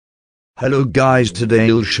Hello guys, today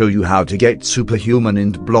I'll show you how to get superhuman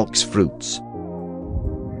in Blox fruits.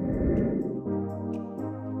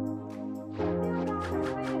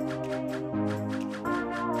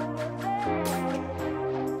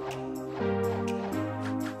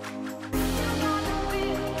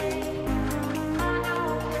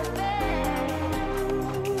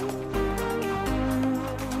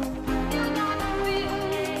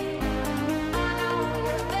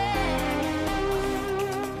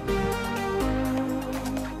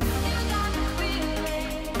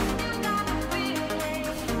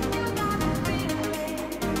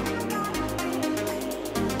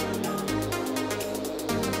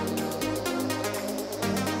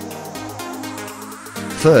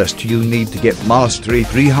 First you need to get Mastery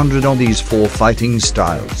 300 on these 4 fighting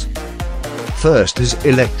styles. First is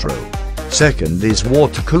Electro. Second is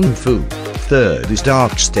Water Kung Fu. Third is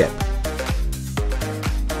Dark Step.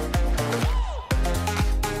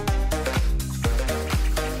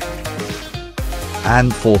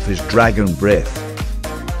 And fourth is Dragon Breath.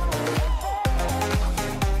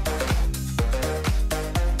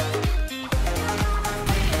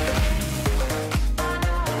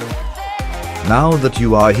 Now that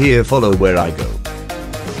you are here, follow where I go.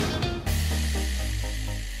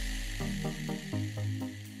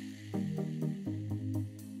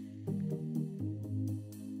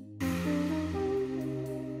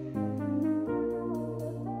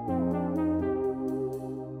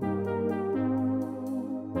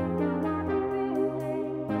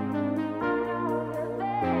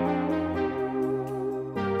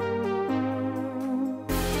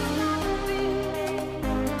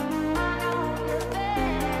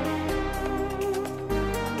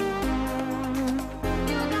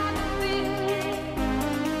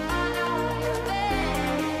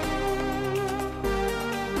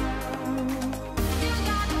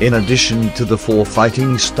 In addition to the 4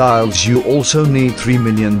 fighting styles, you also need 3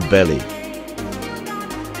 million belly.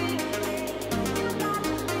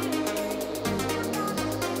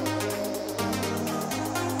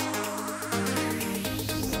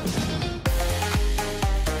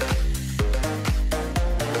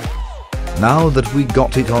 Now that we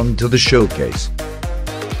got it onto the showcase.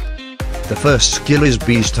 The first skill is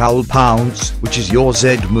Beast Owl Pounce, which is your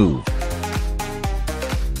Z move.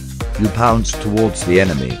 You pounce towards the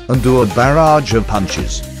enemy and do a barrage of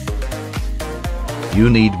punches. You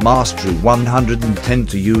need Mastery 110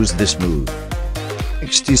 to use this move.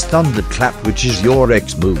 Next is Thunderclap, which is your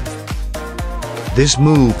X move. This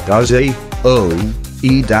move does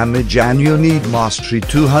AoE damage and you need Mastery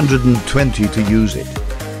 220 to use it.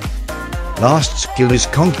 Last skill is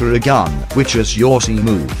Conquer a Gun, which is your C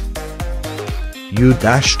move. You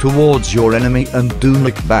dash towards your enemy and do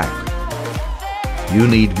knock back. You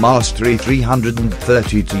need Mastery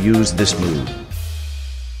 330 to use this move.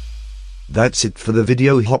 That's it for the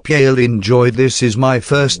video. Hope you'll enjoy. This is my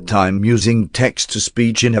first time using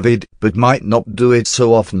text-to-speech in a vid, but might not do it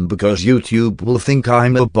so often because YouTube will think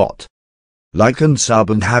I'm a bot. Like and sub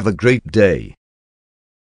and have a great day.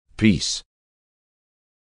 Peace.